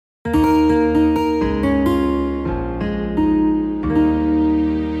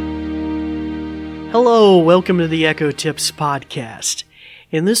Hello, welcome to the Echo Tips podcast.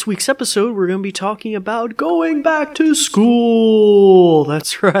 In this week's episode, we're going to be talking about going back to school.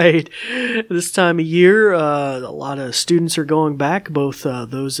 That's right. This time of year, a lot of students are going back, both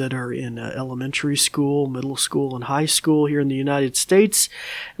those that are in elementary school, middle school, and high school here in the United States,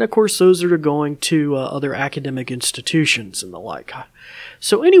 and of course those that are going to other academic institutions and the like.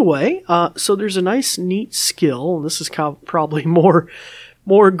 So anyway, so there's a nice, neat skill, and this is probably more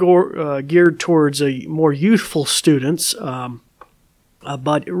geared towards more youthful students,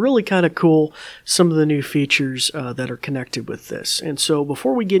 but really kind of cool, some of the new features that are connected with this. And so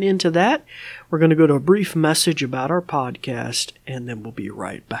before we get into that, we're going to go to a brief message about our podcast, and then we'll be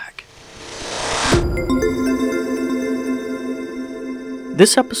right back.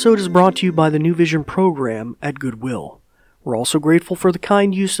 This episode is brought to you by the New Vision program at Goodwill. We're also grateful for the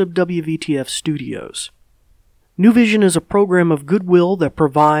kind use of WVTF Studios. New Vision is a program of Goodwill that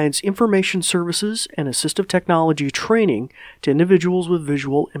provides information services and assistive technology training to individuals with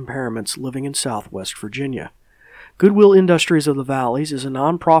visual impairments living in Southwest Virginia. Goodwill Industries of the Valleys is a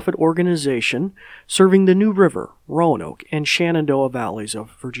nonprofit organization serving the New River, Roanoke, and Shenandoah Valleys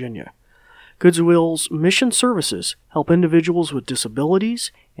of Virginia. Goodwill's mission services help individuals with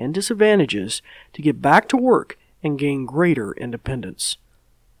disabilities and disadvantages to get back to work and gain greater independence.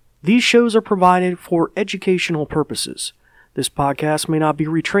 These shows are provided for educational purposes. This podcast may not be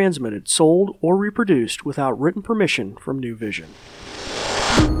retransmitted, sold, or reproduced without written permission from New Vision.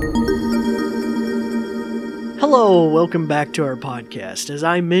 Hello, welcome back to our podcast. As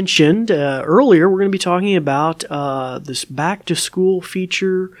I mentioned earlier, we're going to be talking about this back-to-school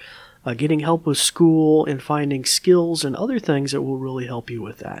feature, getting help with school, and finding skills and other things that will really help you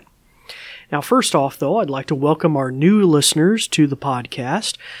with that. Now, first off, though, I'd like to welcome our new listeners to the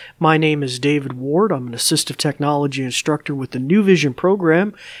podcast. My name is David Ward. I'm an assistive technology instructor with the New Vision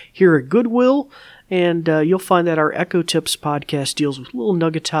program here at Goodwill, and you'll find that our Echo Tips podcast deals with little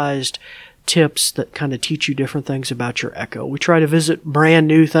nuggetized tips that kind of teach you different things about your Echo. We try to visit brand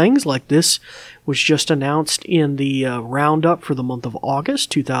new things like this, which just announced in the roundup for the month of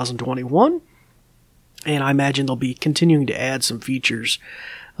August 2021, and I imagine they'll be continuing to add some features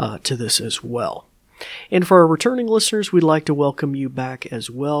to this as well. And for our returning listeners, we'd like to welcome you back as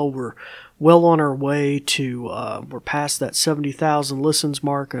well. We're well on our way to, we're past that 70,000 listens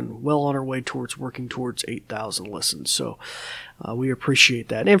mark and well on our way towards working towards 8,000 listens. So we appreciate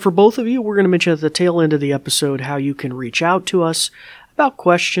that. And for both of you, we're going to mention at the tail end of the episode how you can reach out to us about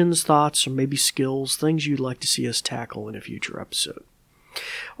questions, thoughts, or maybe skills, things you'd like to see us tackle in a future episode.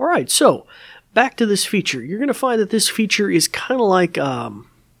 All right, so back to this feature. You're going to find that this feature is kind of like a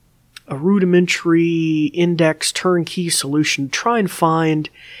rudimentary index turnkey solution. Try and find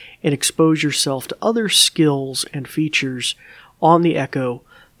and expose yourself to other skills and features on the Echo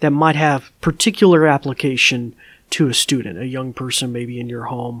that might have particular application to a student, a young person maybe in your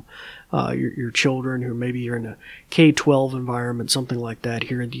home, your children, who maybe you're in a K-12 environment, something like that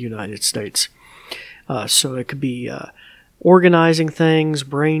here in the United States. So it could be organizing things,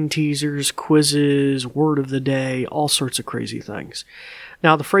 brain teasers, quizzes, word of the day, all sorts of crazy things.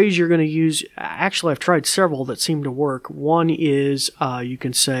 Now, the phrase you're going to use, actually, I've tried several that seem to work. One is you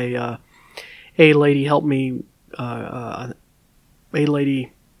can say, "Hey, lady, help me. Hey,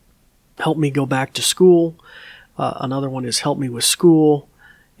 lady, help me go back to school." Another one is "Help me with school,"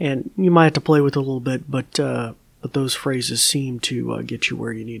 and you might have to play with it a little bit, but those phrases seem to get you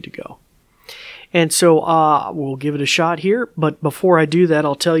where you need to go. And so we'll give it a shot here, but before I do that,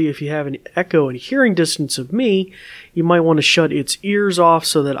 I'll tell you, if you have an Echo in hearing distance of me, you might want to shut its ears off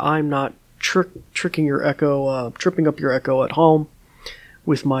so that I'm not tripping up your Echo at home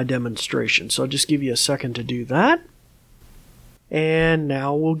with my demonstration. So I'll just give you a second to do that. And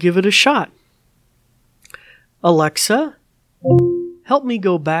now we'll give it a shot. Alexa, help me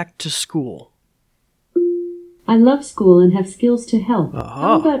go back to school. I love school and have skills to help.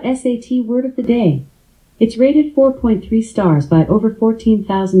 How about SAT Word of the Day? It's rated 4.3 stars by over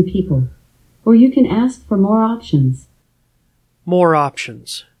 14,000 people. Or you can ask for more options. More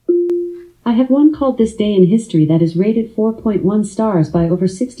options. I have one called This Day in History that is rated 4.1 stars by over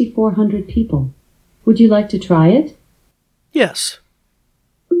 6,400 people. Would you like to try it? Yes.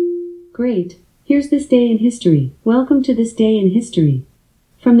 Great. Here's This Day in History. Welcome to This Day in History.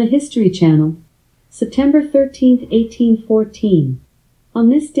 From the History Channel. September 13, 1814. On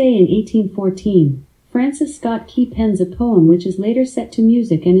this day in 1814, Francis Scott Key pens a poem which is later set to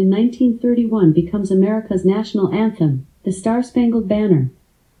music and in 1931 becomes America's national anthem, The Star-Spangled Banner.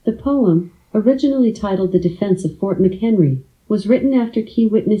 The poem, originally titled The Defense of Fort McHenry, was written after Key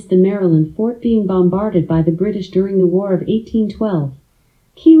witnessed the Maryland fort being bombarded by the British during the War of 1812.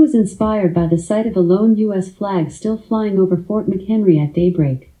 Key was inspired by the sight of a lone U.S. flag still flying over Fort McHenry at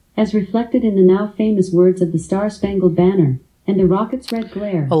daybreak, as reflected in the now famous words of the Star-Spangled Banner, and the rocket's red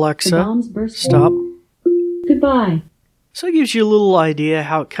glare. Alexa, the bombs burst. Stop. Goodbye. So it gives you a little idea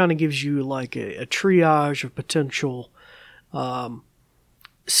how it kind of gives you like a triage of potential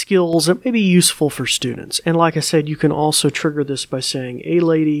skills that may be useful for students. And like I said, you can also trigger this by saying, "Hey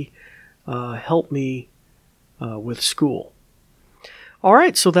lady, help me with school." All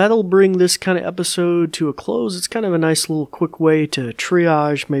right, so that'll bring this kind of episode to a close. It's kind of a nice little quick way to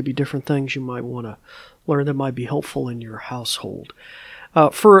triage maybe different things you might want to learn that might be helpful in your household.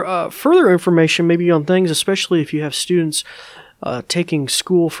 For further information, maybe on things, especially if you have students taking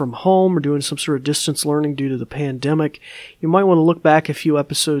school from home or doing some sort of distance learning due to the pandemic, you might want to look back a few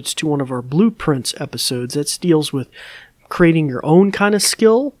episodes to one of our Blueprints episodes that deals with creating your own kind of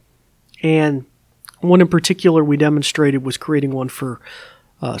skill. And one in particular we demonstrated was creating one for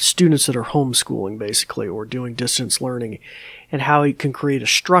students that are homeschooling, basically, or doing distance learning, and how you can create a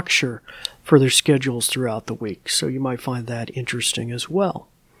structure for their schedules throughout the week. So you might find that interesting as well.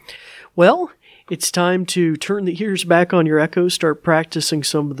 Well, it's time to turn the ears back on your Echo, start practicing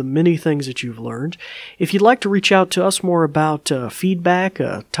some of the many things that you've learned. If you'd like to reach out to us more about feedback,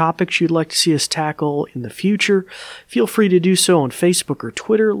 topics you'd like to see us tackle in the future, feel free to do so on Facebook or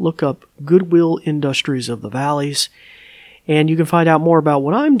Twitter. Look up Goodwill Industries of the Valleys. And you can find out more about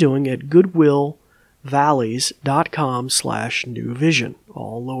what I'm doing at goodwillvalleys.com/newvision,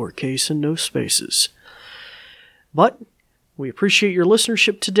 all lowercase and no spaces. But we appreciate your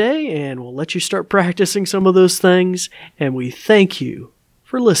listenership today, and we'll let you start practicing some of those things, and we thank you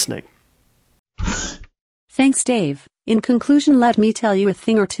for listening. Thanks, Dave. In conclusion, let me tell you a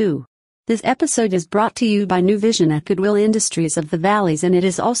thing or two. This episode is brought to you by New Vision at Goodwill Industries of the Valleys, and it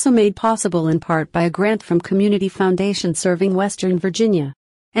is also made possible in part by a grant from Community Foundation serving Western Virginia.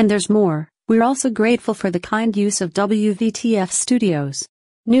 And there's more. We're also grateful for the kind use of WVTF Studios.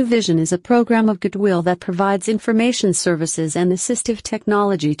 New Vision is a program of Goodwill that provides information services and assistive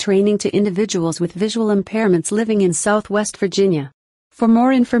technology training to individuals with visual impairments living in Southwest Virginia. For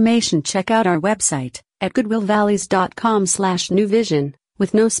more information, check out our website at goodwillvalleys.com/newvision,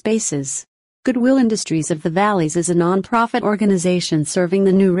 with no spaces. Goodwill Industries of the Valleys is a nonprofit organization serving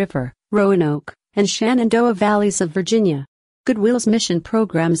the New River, Roanoke, and Shenandoah Valleys of Virginia. Goodwill's mission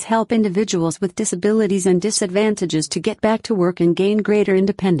programs help individuals with disabilities and disadvantages to get back to work and gain greater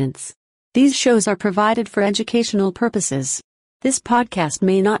independence. These shows are provided for educational purposes. This podcast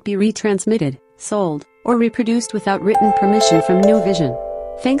may not be retransmitted, sold, or reproduced without written permission from New Vision.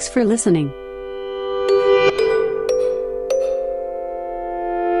 Thanks for listening.